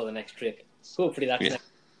our list for the next trip. Hopefully that's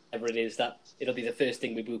whatever it is, that it'll be the first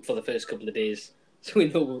thing we book for the first couple of days. So we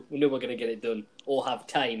know we're going to get it done or have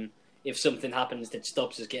time if something happens that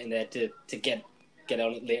stops us getting there to get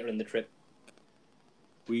on it later in the trip.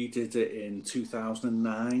 We did it in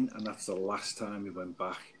 2009, and that's the last time we went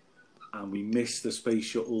back. And we missed the space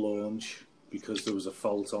shuttle launch because there was a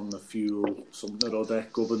fault on the fuel, something or other,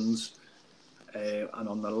 gubbins. And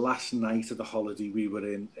on the last night of the holiday, we were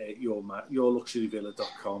in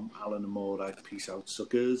yourluxuryvilla.com, Alan and Maura, peace out,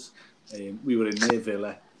 suckers. We were in their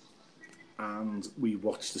villa, and we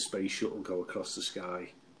watched the space shuttle go across the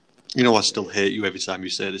sky. You know, I still hate you every time you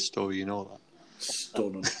say this story, you know that.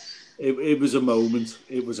 Stunning. It was a moment.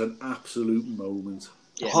 It was an absolute moment.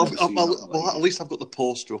 Yeah, well, at least I've got the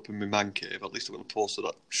poster up in my man cave. At least I've got the poster of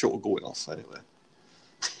that shuttle going off anyway.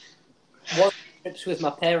 One of the trips with my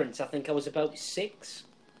parents, I think I was about 6.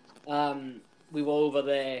 We were over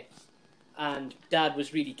there, and Dad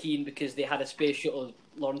was really keen because they had a space shuttle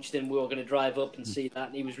launched, and we were going to drive up and see that,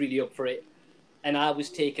 and he was really up for it. And I was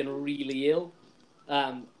taken really ill,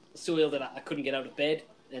 so ill that I couldn't get out of bed,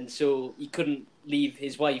 and so he couldn't leave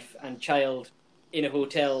his wife and child in a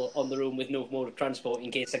hotel on their own with no mode of transport in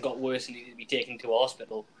case I got worse and needed to be taken to a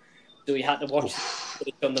hospital. So he had to watch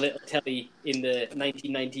it on the little telly in the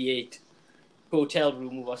 1998 hotel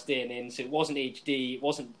room we were staying in. So it wasn't HD, it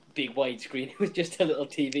wasn't big widescreen, it was just a little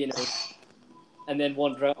TV and then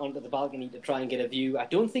wander out onto the balcony to try and get a view. I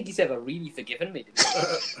don't think he's ever really forgiven me.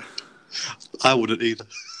 I wouldn't either.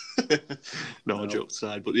 No, joke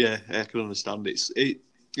aside, but yeah, I can understand it.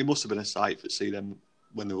 It must have been a sight to see them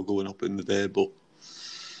when they were going up in the day, but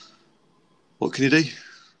what can you do?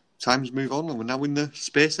 Times move on, and we're now in the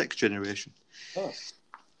SpaceX generation. Oh.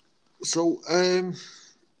 So,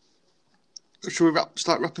 should we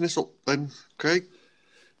start wrapping this up then, Craig?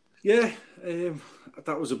 Yeah,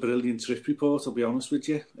 that was a brilliant trip report, I'll be honest with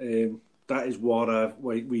you. That is why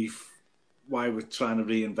we're trying to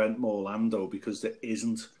reinvent Morlando, because there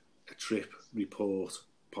isn't a trip report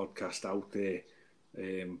podcast out there,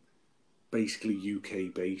 basically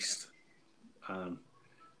UK based, and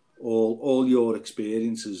all your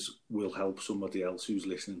experiences will help somebody else who's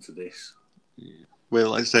listening to this. Yeah.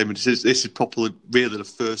 Well, like I say, this is probably really the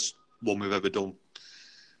first one we've ever done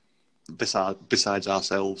besides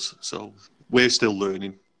ourselves, so we're still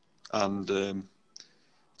learning, and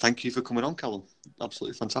thank you for coming on, Callum.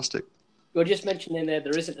 Absolutely fantastic. You're just mentioning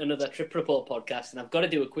there isn't another Trip Report podcast, and I've got to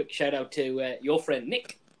do a quick shout out to your friend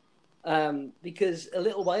Nick, because a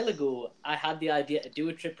little while ago I had the idea to do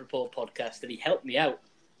a Trip Report podcast, and he helped me out,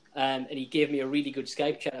 and he gave me a really good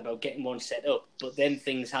Skype chat about getting one set up, but then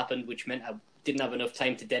things happened which meant I didn't have enough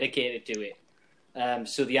time to dedicate it to it,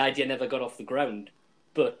 so the idea never got off the ground.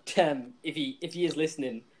 But if he is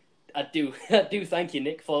listening, I do thank you,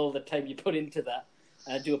 Nick, for all the time you put into that.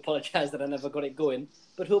 I do apologise that I never got it going,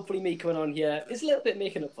 but hopefully me coming on here is a little bit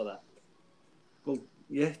making up for that. Well,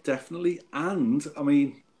 yeah, definitely. And, I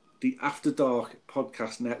mean, the After Dark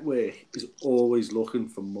Podcast Network is always looking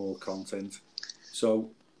for more content.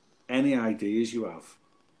 So any ideas you have,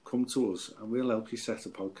 come to us and we'll help you set a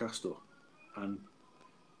podcast up. And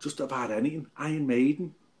just about anything, Iron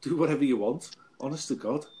Maiden, do whatever you want. Honest to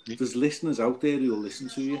God, there's listeners out there who'll listen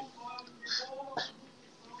to you.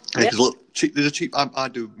 Because look, there's a cheap. I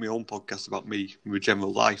do my own podcast about me, my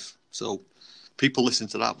general life. So people listen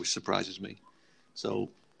to that, which surprises me.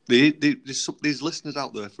 So there's listeners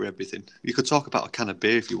out there for everything. You could talk about a can of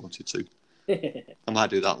beer if you wanted to. I might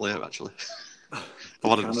do that later, actually.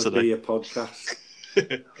 Can it be a podcast?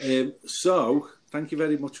 So, thank you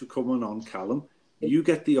very much for coming on, Callum. You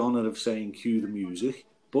get the honour of saying cue the music,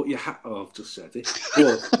 but you have... Oh, I've just said it.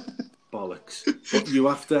 But, bollocks. But you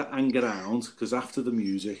have to hang around, because after the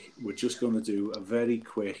music, we're just going to do a very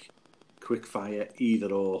quick fire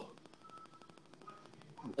either or.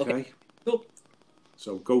 Okay? Cool.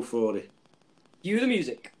 So, go for it. Cue the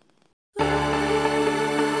music.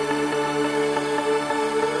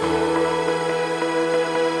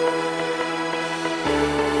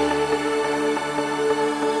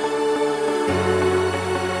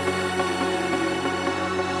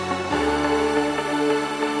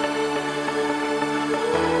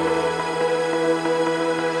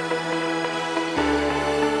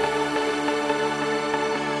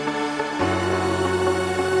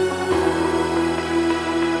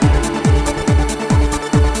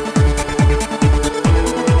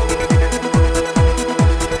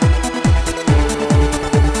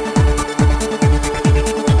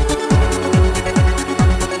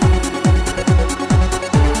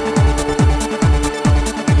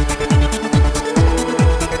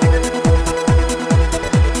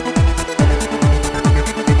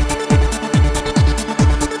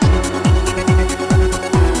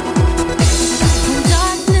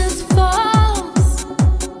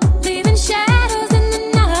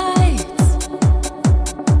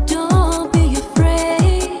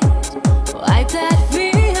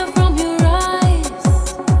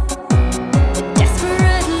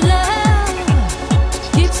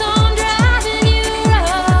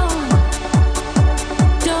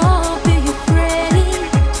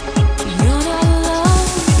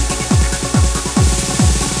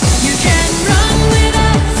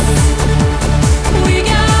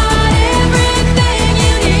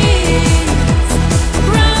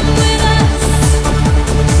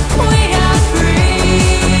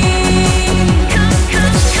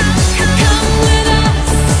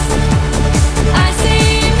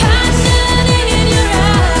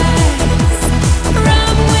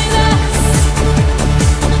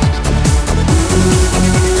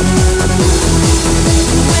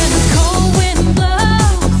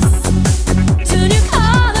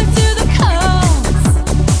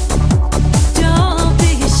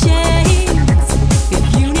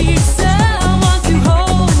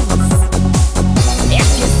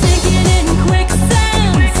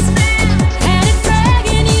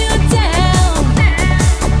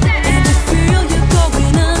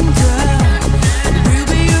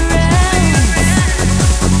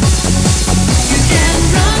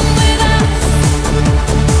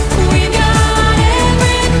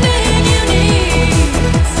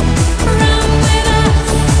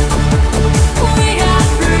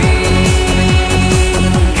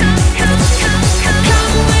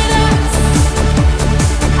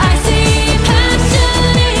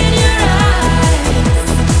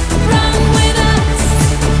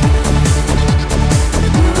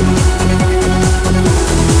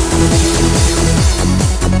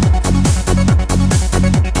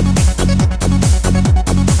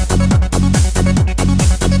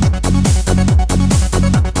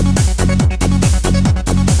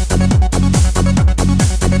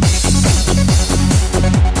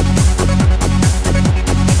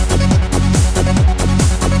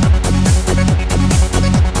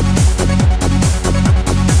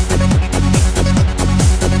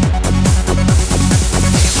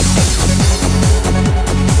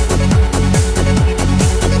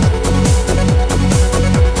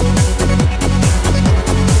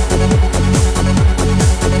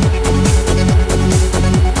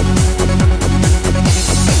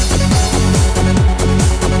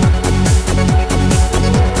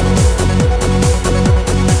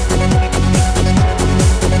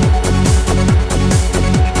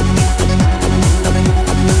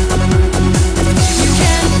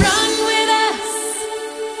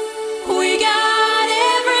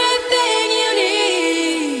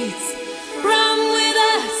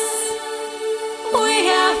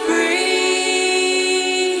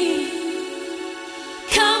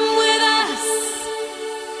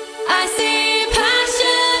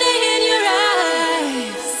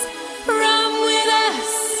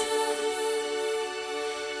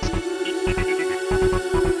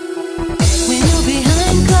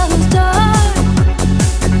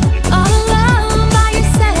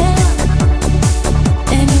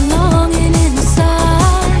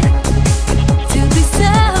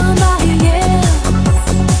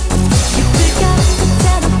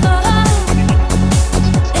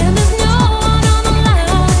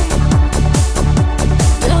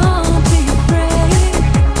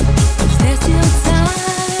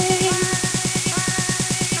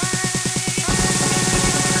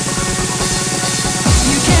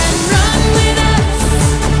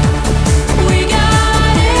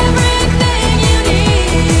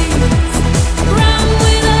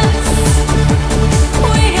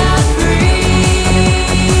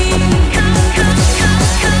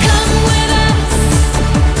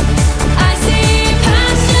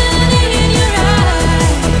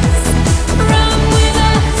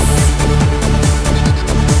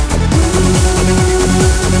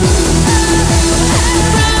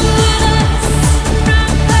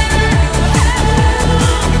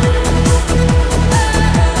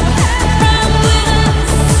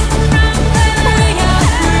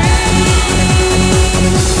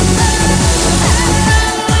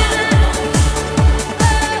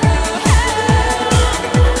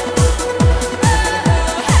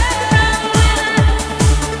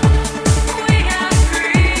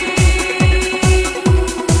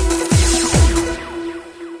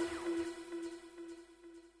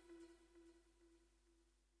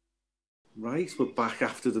 right, we're back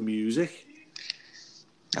after the music.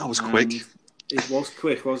 That was quick. It was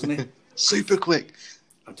quick, wasn't it? Super quick.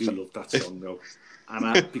 I do love that song, though.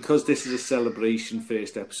 And because this is a celebration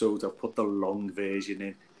first episode, I've put the long version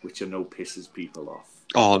in, which I know pisses people off.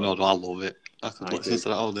 Oh, no, I love it. I could listen to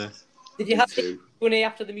that all day. Did you have Q&A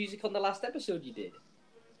after the music on the last episode you did?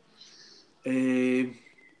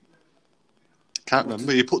 Can't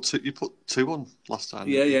remember. You put two on last time.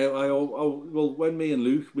 Yeah. Well, when me and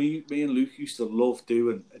Luke used to love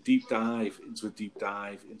doing a deep dive into a deep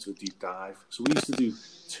dive into a deep dive. So we used to do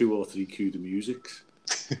 2 or 3 Q the musics.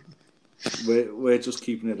 we're just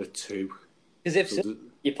keeping it at 2. Because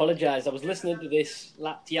you apologise, I was listening to this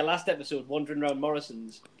to your last episode, wandering around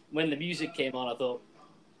Morrison's. When the music came on, I thought,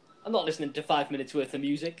 I'm not listening to 5 minutes worth of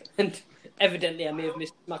music, and evidently I may have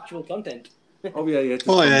missed some actual content. Oh yeah.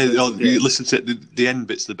 You listen to it. The end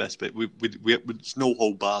bit's the best bit. We it's no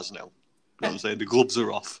whole bars now. You know what I'm saying? The gloves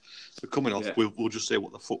are off. They're coming off. Yeah. We'll just say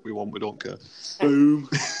what the fuck we want. We don't care. Boom.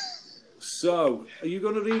 So, are you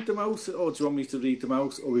going to read them out, or do you want me to read them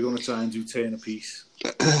out, or are we going to try and do turn a piece?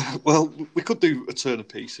 Well, we could do a turn a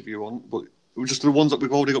piece if you want, but we're just the ones that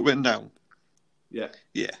we've already got written down. Yeah.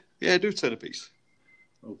 Do turn a piece.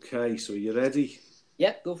 Okay, so are you ready?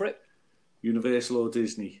 Yeah, go for it. Universal or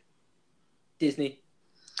Disney? Disney.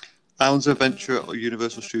 Islands of Adventure or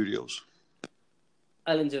Universal Studios?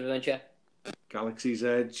 Islands of Adventure. Galaxy's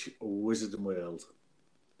Edge or Wizarding World?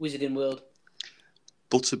 Wizarding World.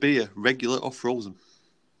 Butterbeer, regular or frozen?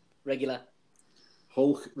 Regular.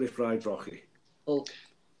 Hulk, Rip Ride Rocky? Hulk.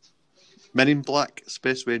 Men in Black,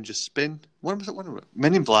 Space Ranger Spin. What was it?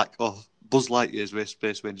 Men in Black or Buzz Lightyear's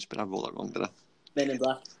Space Ranger Spin. I wrote that wrong, did I? Men in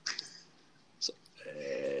Black.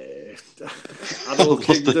 Animal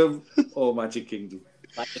Kingdom or Magic Kingdom?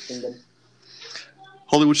 Magic Kingdom.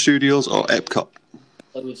 Hollywood Studios or Epcot?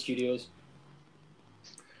 Hollywood Studios.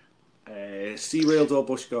 SeaWorld or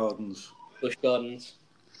Busch Gardens? Busch Gardens.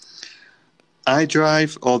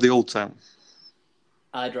 iDrive or the Old Town?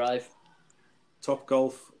 iDrive. Top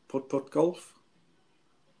Golf, Putt Golf?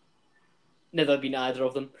 Never been either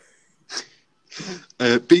of them.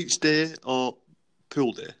 Beach Day or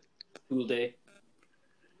Pool Day? Pool Day.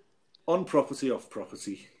 On property, off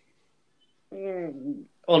property?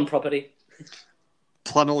 On property.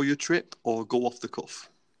 Plan all your trip or go off the cuff?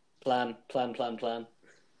 Plan.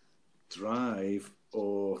 Drive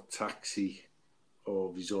or taxi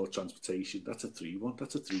or resort transportation? That's a 3-1.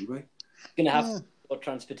 That's a 3-way. Gonna have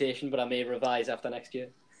transportation, but I may revise after next year.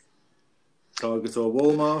 Target or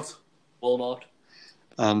Walmart? Walmart.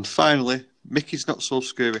 And finally, Mickey's Not So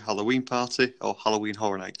Scary Halloween Party or Halloween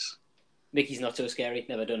Horror Nights? Mickey's Not So Scary.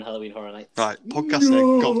 Never done Halloween Horror Nights. Right, podcast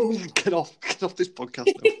then. God, get off this podcast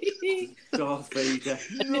now. Darth Vader.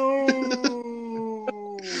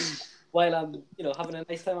 No. While I'm, having a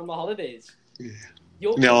nice time on my holidays.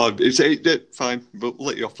 Yeah. No, it's fine. But we'll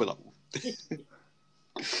let you off with that one.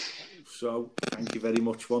 So, thank you very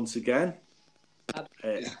much once again.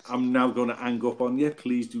 I'm now going to hang up on you.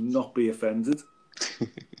 Please do not be offended.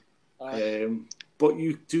 But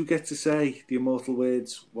you do get to say the immortal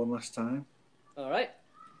words one last time. All right.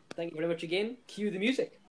 Thank you very much again. Cue the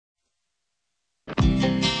music.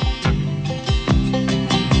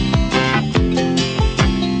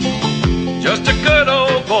 Just a good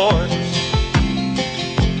old boy,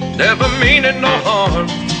 never meaning no harm.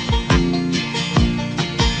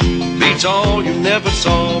 Beats all you never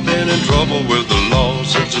saw, been in trouble with the law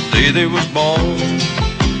since the day they was born.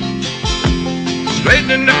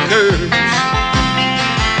 Straightening the curves,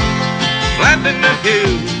 flattening the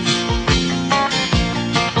hills.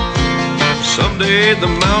 Someday the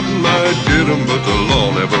mountain might get them, but the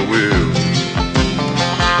law never will.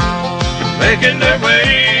 Making their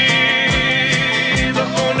way the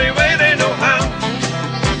only way they know how.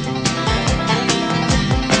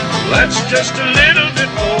 That's just a little bit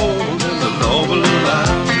more than the law will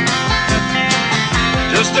allow.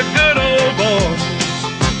 Just a good old boy,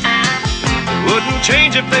 wouldn't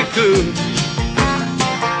change if they could.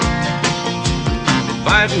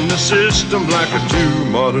 Fighting the system like a true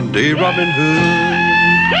modern day Robin Hood.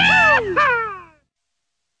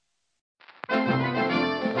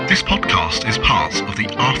 This podcast is part of the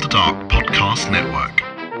After Dark Podcast Network.